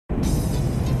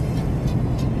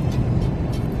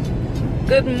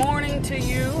Good morning to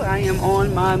you. I am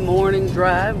on my morning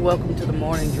drive. Welcome to the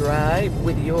morning drive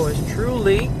with yours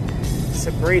truly,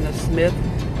 Sabrina Smith.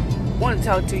 I want to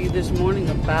talk to you this morning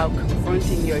about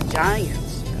confronting your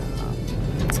giants.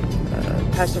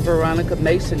 Pastor Veronica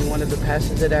Mason, one of the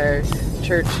pastors at our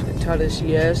church, taught us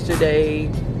yesterday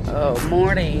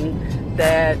morning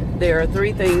that there are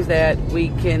three things that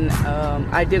we can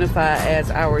identify as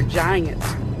our giants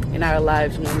in our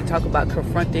lives. When we talk about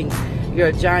confronting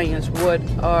your giants, what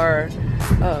are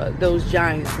those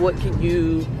giants? What can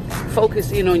you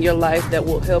focus in on your life that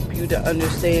will help you to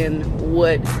understand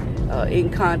what in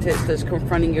context does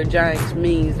confronting your giants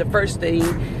means? The first thing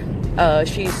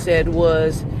she said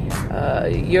was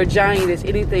your giant is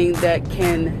anything that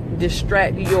can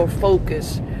distract your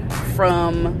focus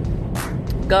from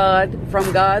God,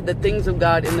 the things of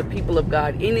God, and the people of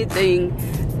God. Anything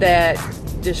that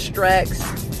distracts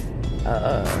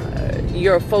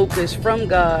your focus from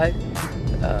God,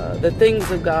 the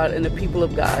things of God, and the people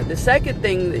of God. The second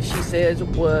thing that she says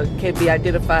can be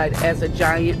identified as a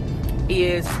giant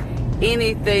is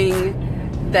anything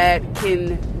that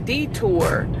can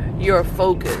detour your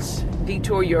focus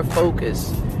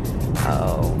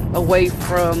away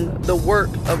from the work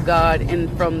of God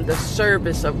and from the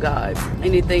service of God.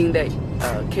 Anything that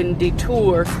can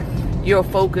detour your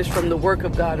focus from the work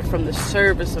of God and from the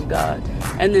service of God.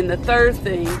 And then the third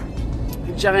thing,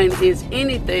 giant, is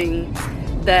anything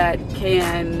that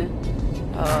can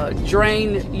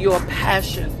drain your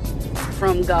passion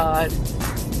from God,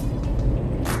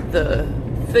 the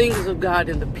things of God,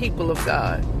 and the people of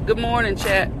God. Good morning,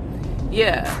 chat.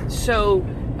 Yeah, so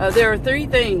there are three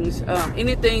things.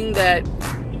 Anything that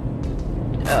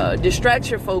distracts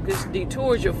your focus,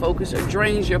 detours your focus, or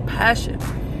drains your passion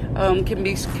can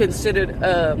be considered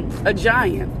a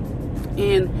giant.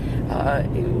 And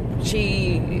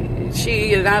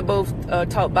she and I both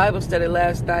taught Bible study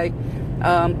last night,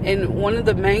 and one of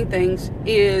the main things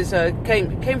is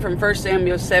came from 1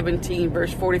 Samuel 17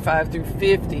 verse 45 through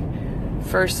 50.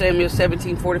 1 Samuel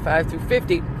 17 45 through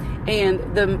 50, and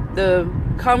the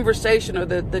conversation or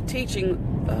the teaching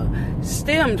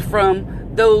stemmed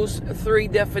from those three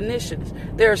definitions.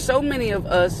 There are so many of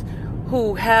us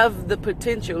who have the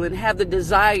potential and have the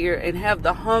desire and have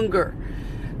the hunger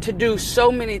to do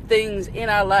so many things in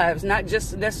our lives, not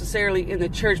just necessarily in the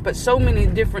church, but so many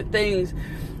different things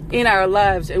in our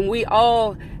lives. And we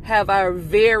all have our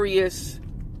various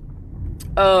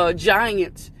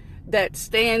giants that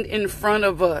stand in front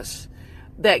of us,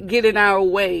 that get in our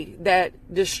way, that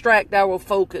distract our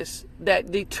focus,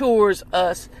 that detours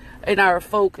us in our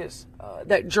focus,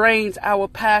 that drains our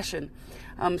passion.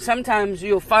 Sometimes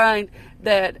you'll find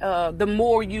that the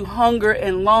more you hunger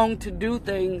and long to do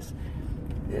things,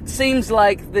 it seems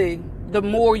like the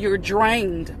more you're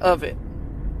drained of it,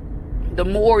 the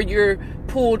more you're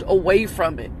pulled away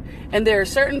from it. And there are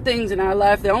certain things in our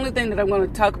life. The only thing that I'm going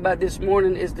to talk about this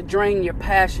morning is to drain your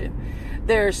passion.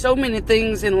 There are so many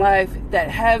things in life that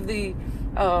have the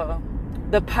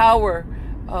power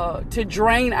to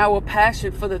drain our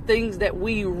passion for the things that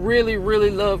we really,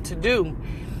 really love to do.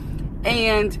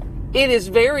 And it is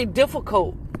very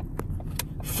difficult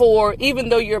even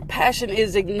though your passion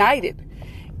is ignited,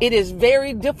 it is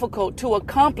very difficult to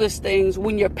accomplish things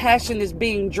when your passion is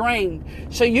being drained.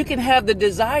 So you can have the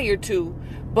desire to,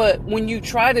 but when you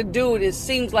try to do it, it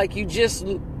seems like you just,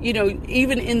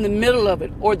 even in the middle of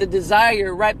it, or the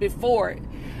desire right before it,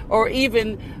 or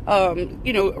even,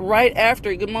 right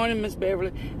after it. Good morning, Miss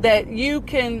Beverly. That you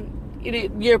can,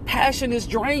 your passion is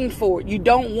drained for it. You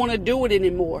don't want to do it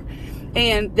anymore.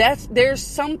 And there's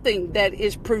something that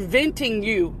is preventing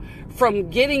you from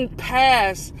getting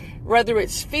past, whether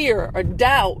it's fear or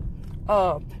doubt.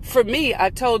 For me, I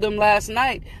told them last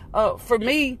night, for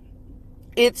me,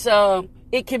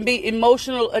 it can be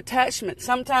emotional attachment.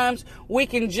 Sometimes we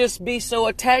can just be so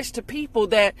attached to people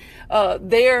that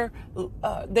their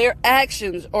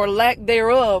actions or lack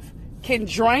thereof can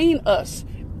drain us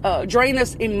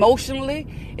emotionally.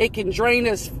 It can drain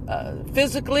us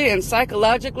physically and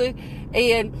psychologically.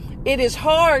 And it is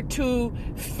hard to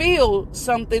fill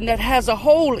something that has a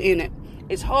hole in it.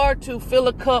 It's hard to fill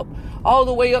a cup all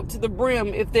the way up to the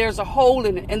brim if there's a hole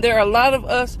in it. And there are a lot of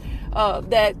us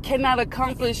that cannot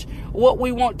accomplish what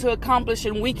we want to accomplish,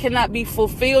 and we cannot be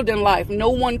fulfilled in life. No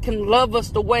one can love us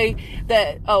the way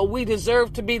that we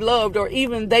deserve to be loved, or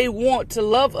even they want to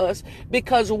love us,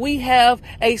 because we have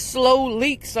a slow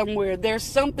leak somewhere. There's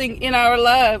something in our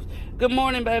lives. Good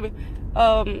morning, baby.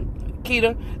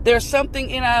 Keita. There's something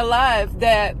in our life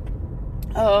that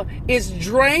is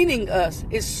draining us,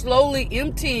 is slowly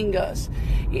emptying us.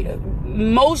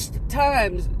 Most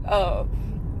times, a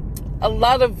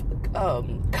lot of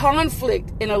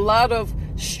conflict and a lot of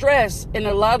stress and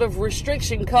a lot of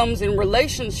restriction comes in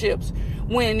relationships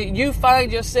when you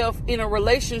find yourself in a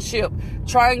relationship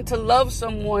trying to love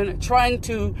someone, trying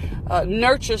to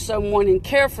nurture someone and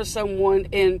care for someone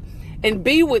and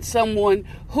be with someone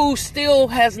who still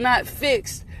has not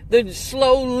fixed the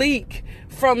slow leak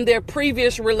from their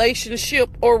previous relationship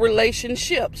or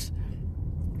relationships.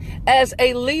 As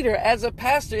a leader, as a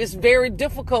pastor, it's very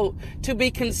difficult to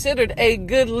be considered a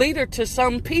good leader to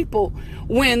some people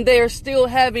when they're still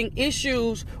having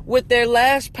issues with their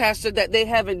last pastor that they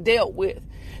haven't dealt with.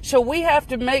 So we have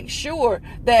to make sure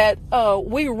that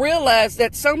we realize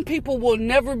that some people will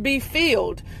never be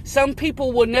filled. Some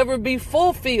people will never be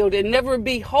fulfilled and never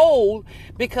be whole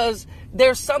because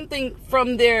there's something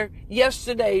from their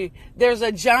yesterday. There's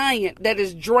a giant that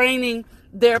is draining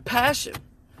their passion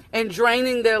and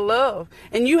draining their love.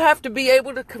 And you have to be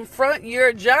able to confront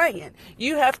your giant.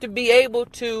 You have to be able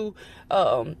to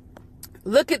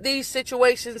look at these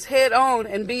situations head on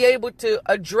and be able to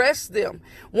address them.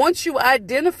 Once you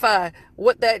identify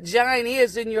what that giant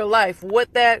is in your life,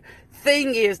 what that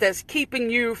thing is that's keeping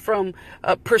you from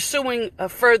pursuing a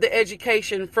further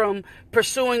education, from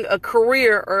pursuing a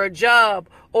career or a job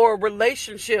or a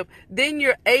relationship, then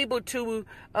you're able to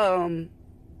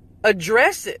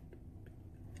address it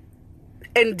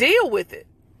and deal with it.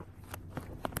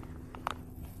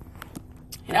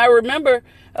 And I remember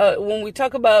when we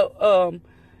talk about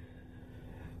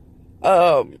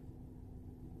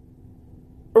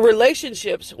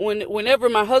relationships, whenever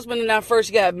my husband and I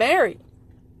first got married,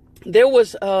 there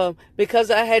was because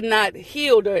I had not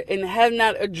healed and had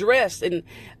not addressed, and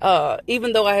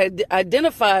even though I had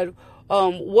identified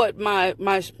what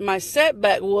my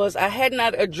setback was, I had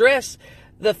not addressed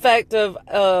the fact of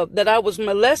that I was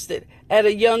molested at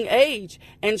a young age.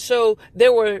 And so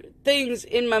there were things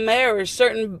in my marriage,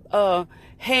 certain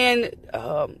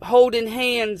holding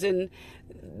hands and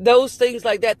those things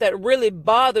like that really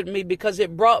bothered me because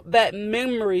it brought back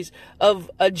memories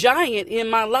of a giant in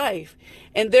my life.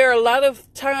 And there are a lot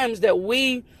of times that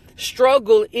we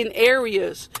struggle in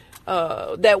areas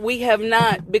that we have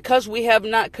not, because we have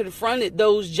not confronted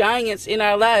those giants in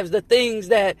our lives, the things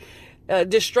that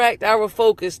distract our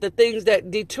focus, the things that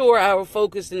detour our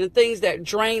focus, and the things that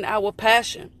drain our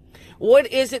passion. What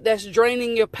is it that's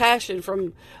draining your passion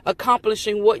from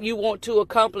accomplishing what you want to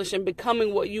accomplish and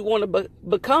becoming what you want to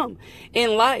become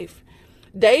in life?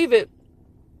 David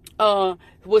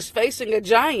was facing a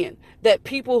giant that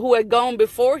people who had gone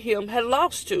before him had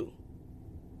lost to.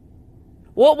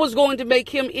 What was going to make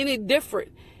him any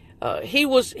different? He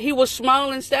was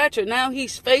small in stature. Now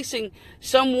he's facing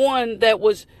someone that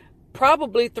was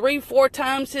probably 3-4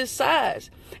 times his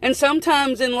size. And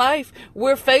sometimes in life,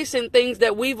 we're facing things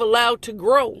that we've allowed to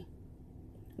grow.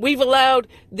 We've allowed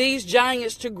these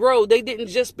giants to grow. They didn't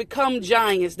just become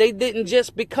giants. They didn't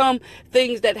just become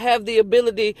things that have the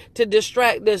ability to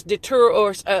distract us, deter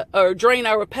or drain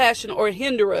our passion or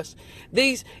hinder us.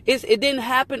 It didn't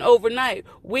happen overnight.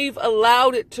 We've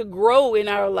allowed it to grow in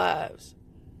our lives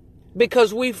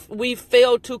because we've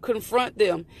failed to confront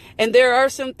them. And there are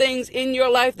some things in your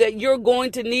life that you're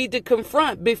going to need to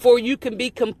confront before you can be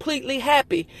completely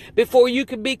happy, before you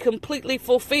can be completely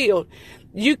fulfilled.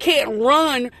 You can't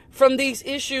run from these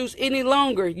issues any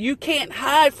longer. You can't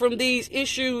hide from these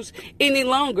issues any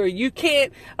longer. You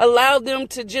can't allow them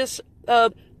to just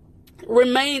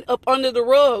remain up under the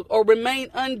rug or remain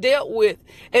undealt with.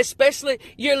 Especially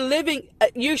you're living,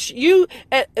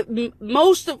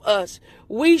 most of us,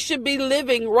 we should be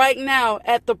living right now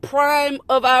at the prime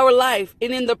of our life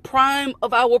and in the prime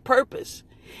of our purpose.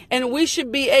 And we should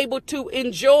be able to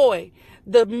enjoy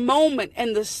the moment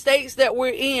and the states that we're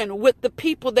in with the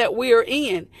people that we are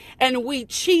in. And we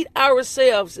cheat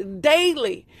ourselves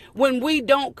daily when we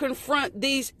don't confront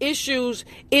these issues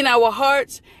in our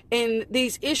hearts and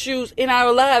these issues in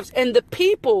our lives and the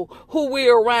people who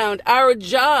we're around, our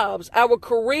jobs, our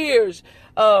careers,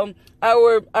 our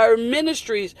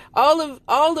ministries. All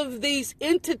of these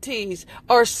entities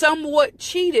are somewhat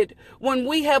cheated when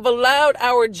we have allowed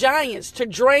our giants to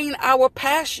drain our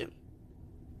passion.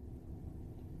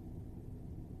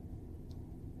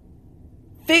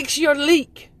 Fix your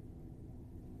leak.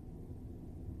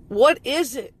 What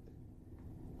is it?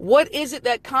 What is it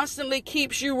that constantly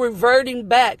keeps you reverting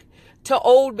back to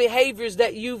old behaviors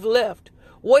that you've left?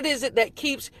 What is it that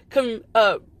keeps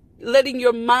letting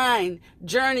your mind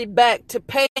journey back to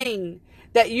pain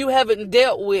that you haven't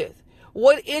dealt with?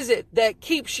 What is it that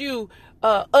keeps you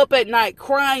up at night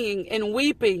crying and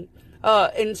weeping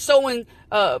and sowing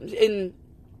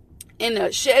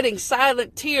shedding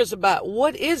silent tears about?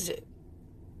 What is it?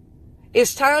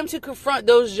 It's time to confront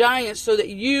those giants so that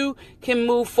you can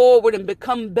move forward and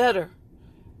become better,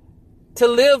 to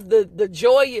live the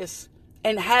joyous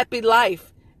and happy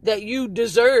life that you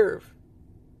deserve.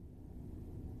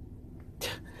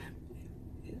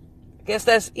 I guess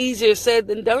that's easier said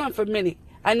than done for many.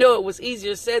 I know it was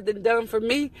easier said than done for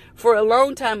me for a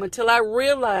long time, until I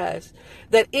realized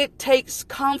that it takes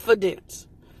confidence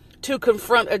to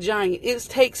confront a giant. It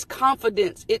takes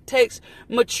confidence. It takes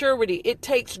maturity. It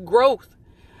takes growth.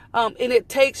 And it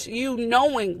takes you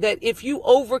knowing that if you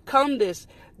overcome this,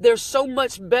 there's so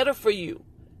much better for you.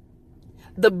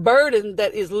 The burden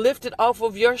that is lifted off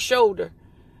of your shoulder,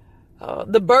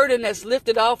 the burden that's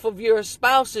lifted off of your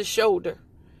spouse's shoulder,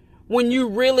 when you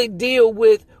really deal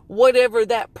with whatever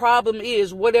that problem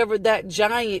is, whatever that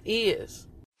giant is.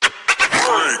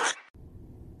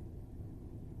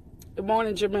 Good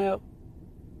morning, Jamel.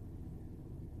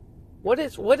 What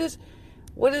is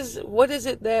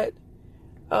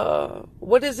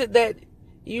it that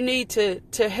you need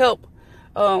to help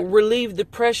relieve the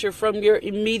pressure from your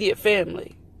immediate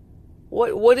family?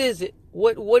 What is it?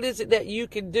 What is it that you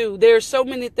can do? There are so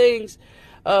many things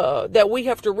that we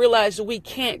have to realize that we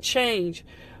can't change,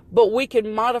 but we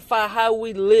can modify how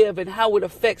we live and how it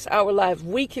affects our lives.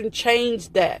 We can change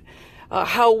that,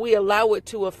 how we allow it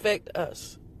to affect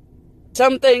us.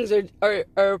 Some things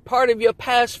are part of your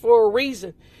past for a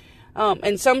reason.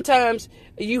 And sometimes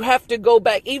you have to go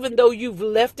back, even though you've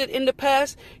left it in the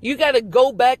past, you got to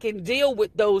go back and deal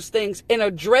with those things and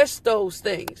address those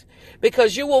things,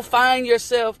 because you will find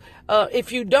yourself,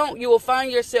 if you don't, you will find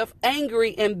yourself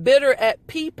angry and bitter at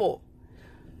people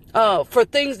for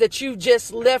things that you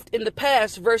just left in the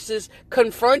past versus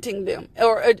confronting them,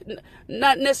 or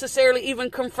not necessarily even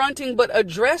confronting, but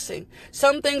addressing.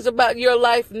 Some things about your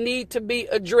life need to be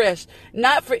addressed,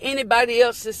 not for anybody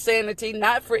else's sanity,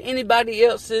 not for anybody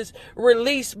else's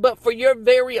release, but for your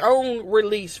very own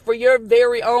release, for your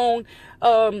very own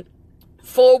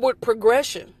forward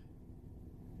progression.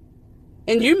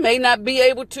 And you may not be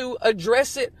able to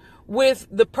address it with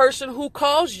the person who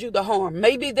caused you the harm.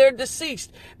 Maybe they're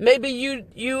deceased. Maybe you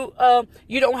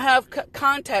don't have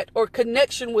contact or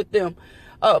connection with them.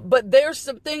 But there's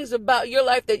some things about your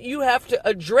life that you have to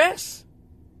address.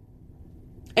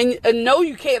 And no,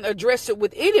 you can't address it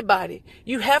with anybody.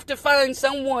 You have to find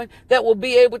someone that will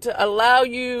be able to allow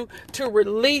you to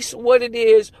release what it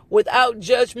is without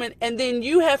judgment. And then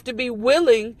you have to be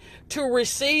willing to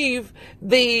receive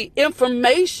the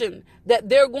information that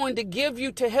they're going to give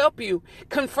you to help you.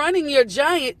 Confronting your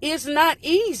giant is not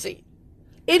easy.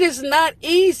 It is not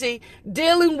easy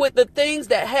dealing with the things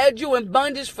that had you in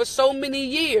bondage for so many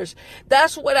years.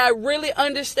 That's what I really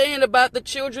understand about the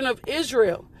children of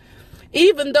Israel.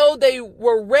 Even though they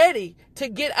were ready to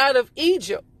get out of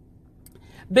Egypt,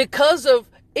 because of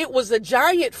it was a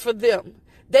giant for them,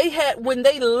 when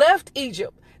they left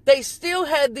Egypt, they still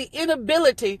had the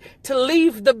inability to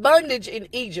leave the bondage in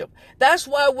Egypt. That's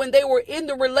why when they were in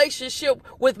the relationship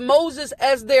with Moses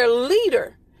as their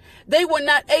leader, they were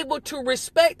not able to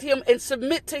respect him and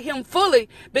submit to him fully,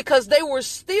 because they were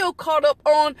still caught up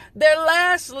on their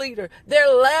last leader, their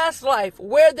last life,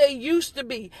 where they used to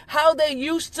be, how they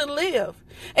used to live.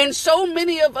 And so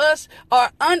many of us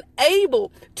are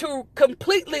unable to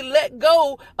completely let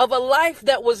go of a life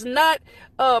that was not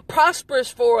prosperous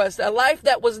for us, a life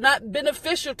that was not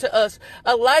beneficial to us,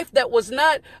 a life that was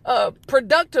not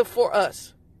productive for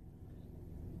us.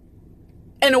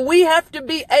 And we have to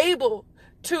be able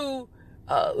to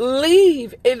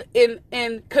leave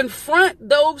and confront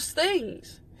those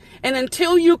things. And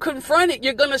until you confront it,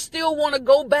 you're going to still want to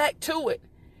go back to it,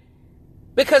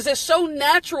 because it's so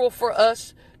natural for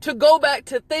us to go back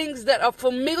to things that are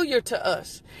familiar to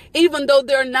us, even though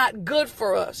they're not good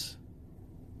for us.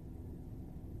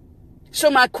 So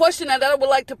my question that I would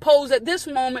like to pose at this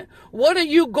moment: what are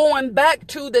you going back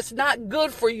to that's not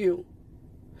good for you?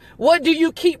 What do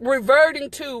you keep reverting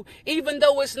to even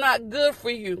though it's not good for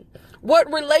you?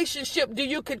 What relationship do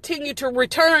you continue to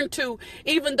return to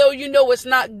even though you know it's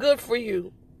not good for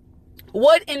you?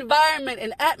 What environment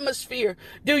and atmosphere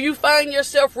do you find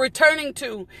yourself returning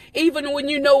to even when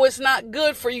you know it's not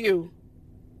good for you?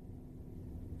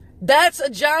 That's a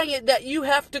giant that you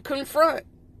have to confront.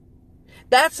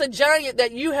 That's a giant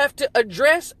that you have to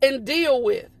address and deal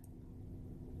with.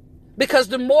 Because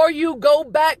the more you go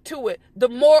back to it, the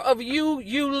more of you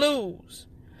lose.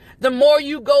 The more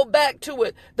you go back to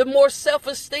it, the more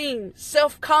self-esteem,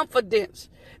 self-confidence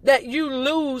that you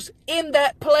lose in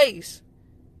that place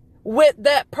with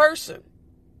that person.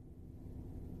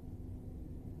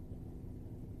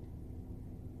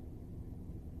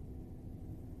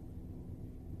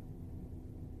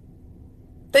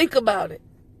 Think about it.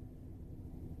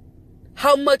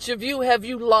 How much of you have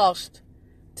you lost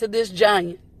to this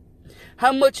giant?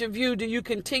 How much of you do you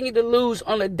continue to lose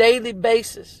on a daily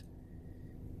basis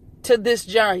to this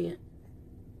giant?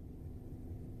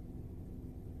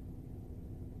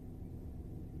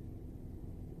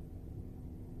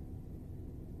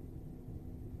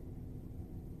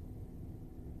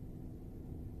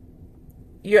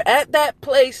 You're at that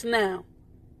place now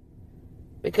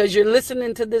because you're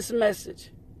listening to this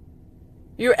message.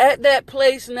 You're at that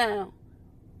place now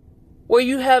where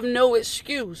you have no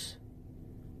excuse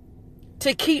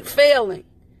to keep failing,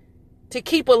 to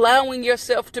keep allowing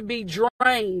yourself to be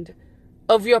drained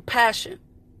of your passion,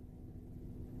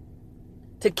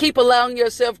 to keep allowing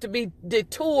yourself to be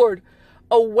detoured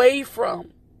away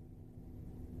from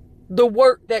the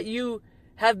work that you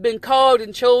have been called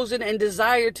and chosen and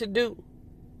desire to do.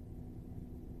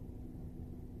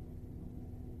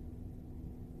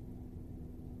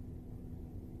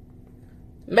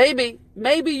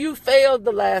 Maybe you failed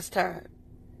the last time.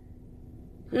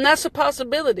 And that's a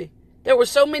possibility. There were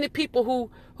so many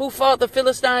people who fought the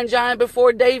Philistine giant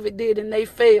before David did, and they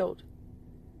failed.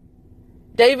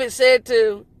 David said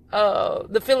to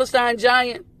the Philistine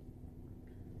giant,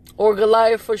 or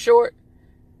Goliath for short,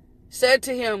 said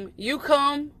to him, "You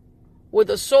come with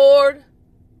a sword,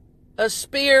 a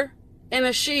spear, and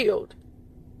a shield."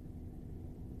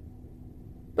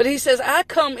 But he says, "I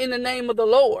come in the name of the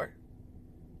Lord.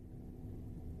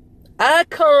 I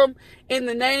come in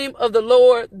the name of the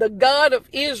Lord, the God of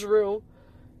Israel,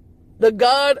 the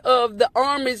God of the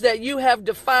armies that you have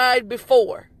defied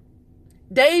before."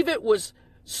 David was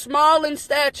small in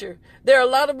stature. There are a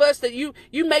lot of us that you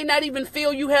may not even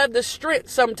feel you have the strength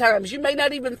sometimes. You may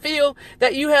not even feel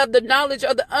that you have the knowledge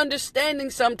or the understanding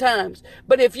sometimes.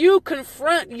 But if you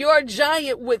confront your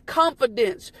giant with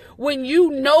confidence, when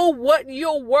you know what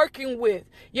you're working with,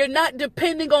 you're not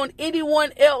depending on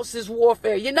anyone else's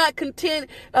warfare. You're not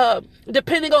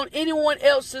depending on anyone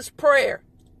else's prayer.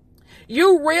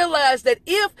 You realize that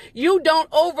if you don't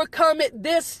overcome it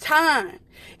this time,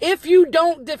 if you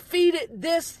don't defeat it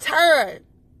this time,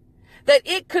 that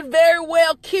it could very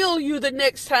well kill you the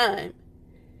next time.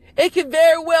 It could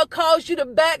very well cause you to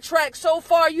backtrack so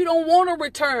far you don't want to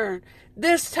return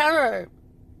this time.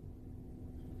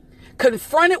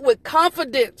 Confront it with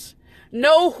confidence.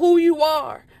 Know who you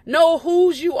are. Know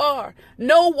whose you are.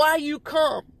 Know why you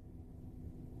come.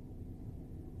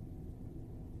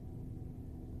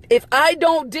 If I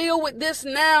don't deal with this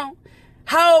now,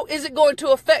 how is it going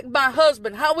to affect my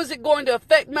husband? How is it going to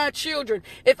affect my children?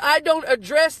 If I don't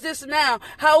address this now,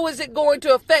 how is it going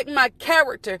to affect my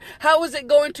character? How is it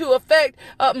going to affect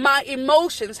my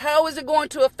emotions? How is it going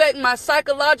to affect my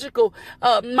psychological,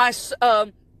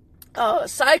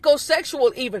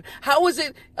 psychosexual even? How is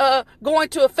it going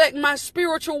to affect my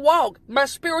spiritual walk, my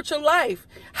spiritual life?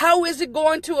 How is it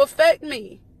going to affect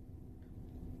me?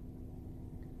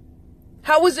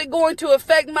 How is it going to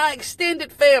affect my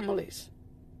extended families?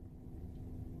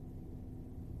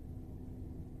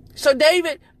 So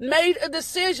David made a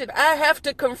decision. I have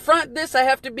to confront this. I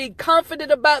have to be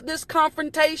confident about this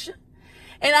confrontation.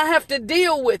 And I have to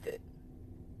deal with it.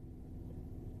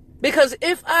 Because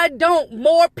if I don't,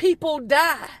 more people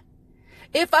die.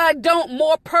 If I don't,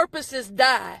 more purposes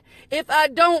die. If I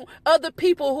don't, other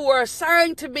people who are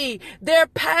assigned to me, their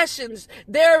passions,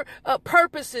 their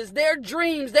purposes, their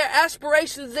dreams, their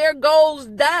aspirations, their goals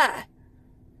die.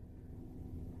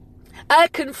 I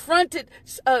confronted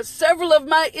several of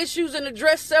my issues and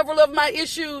addressed several of my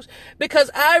issues because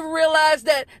I realized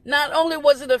that not only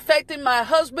was it affecting my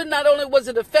husband, not only was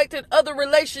it affecting other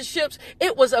relationships,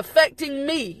 it was affecting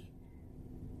me.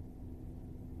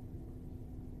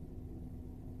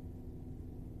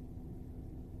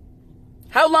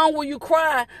 How long will you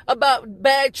cry about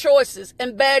bad choices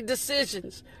and bad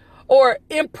decisions or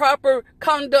improper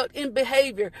conduct in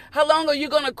behavior? How long are you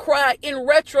going to cry in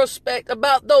retrospect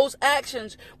about those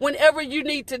actions whenever you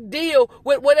need to deal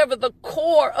with whatever the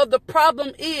core of the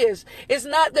problem is? It's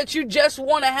not that you just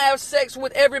want to have sex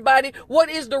with everybody. What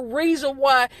is the reason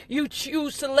why you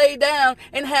choose to lay down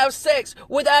and have sex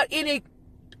without any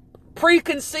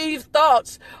preconceived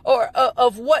thoughts or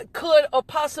of what could or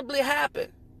possibly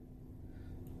happen?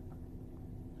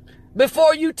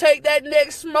 Before you take that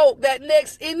next smoke, that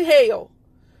next inhale,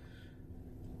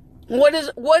 what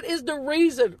is the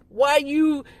reason why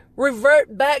you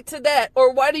revert back to that?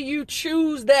 Or why do you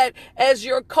choose that as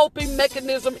your coping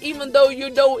mechanism, even though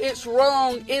you know it's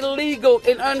wrong, illegal,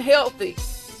 and unhealthy?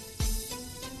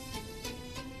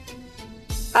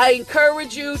 I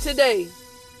encourage you today,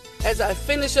 as I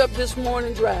finish up this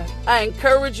morning drive, I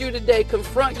encourage you today,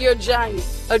 confront your giant,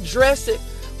 address it,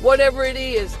 whatever it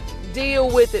is. Deal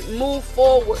with it. Move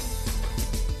forward.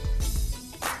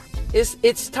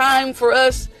 It's time for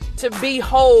us to be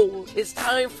whole. It's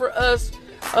time for us,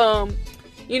 I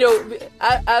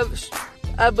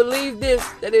believe this,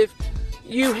 that if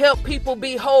you help people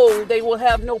be whole, they will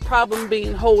have no problem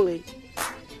being holy.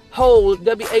 Whole,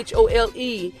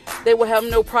 W-H-O-L-E. They will have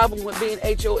no problem with being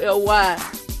H-O-L-Y.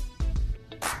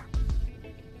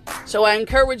 So I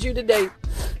encourage you today,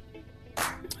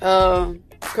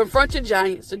 confront your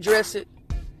giants, address it,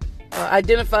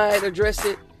 identify it, address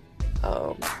it,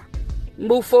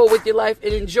 move forward with your life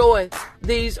and enjoy.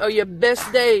 These are your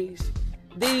best days.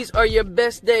 These are your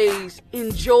best days.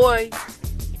 Enjoy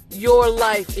your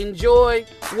life. Enjoy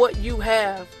what you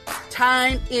have.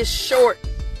 Time is short.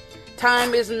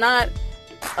 Time is not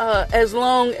as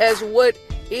long as what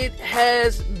it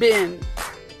has been.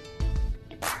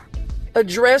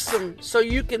 Address them so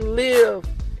you can live.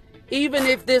 Even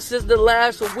if this is the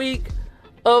last week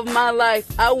of my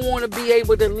life, I want to be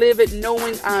able to live it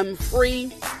knowing I'm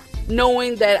free,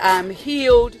 knowing that I'm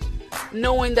healed,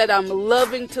 knowing that I'm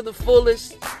loving to the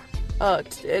fullest,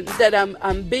 that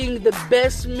I'm being the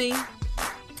best me,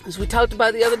 as we talked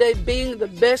about the other day, being the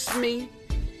best me,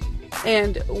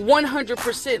 and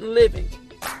 100% living.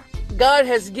 God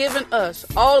has given us,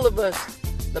 all of us,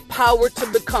 the power to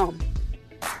become.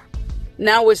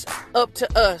 Now it's up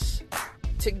to us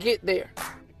to get there.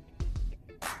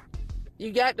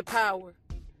 You got the power.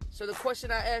 So the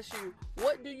question I ask you,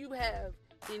 what do you have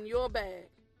in your bag?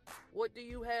 What do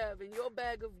you have in your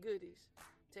bag of goodies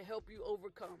to help you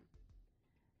overcome?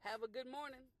 Have a good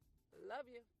morning. Love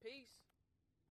you. Peace.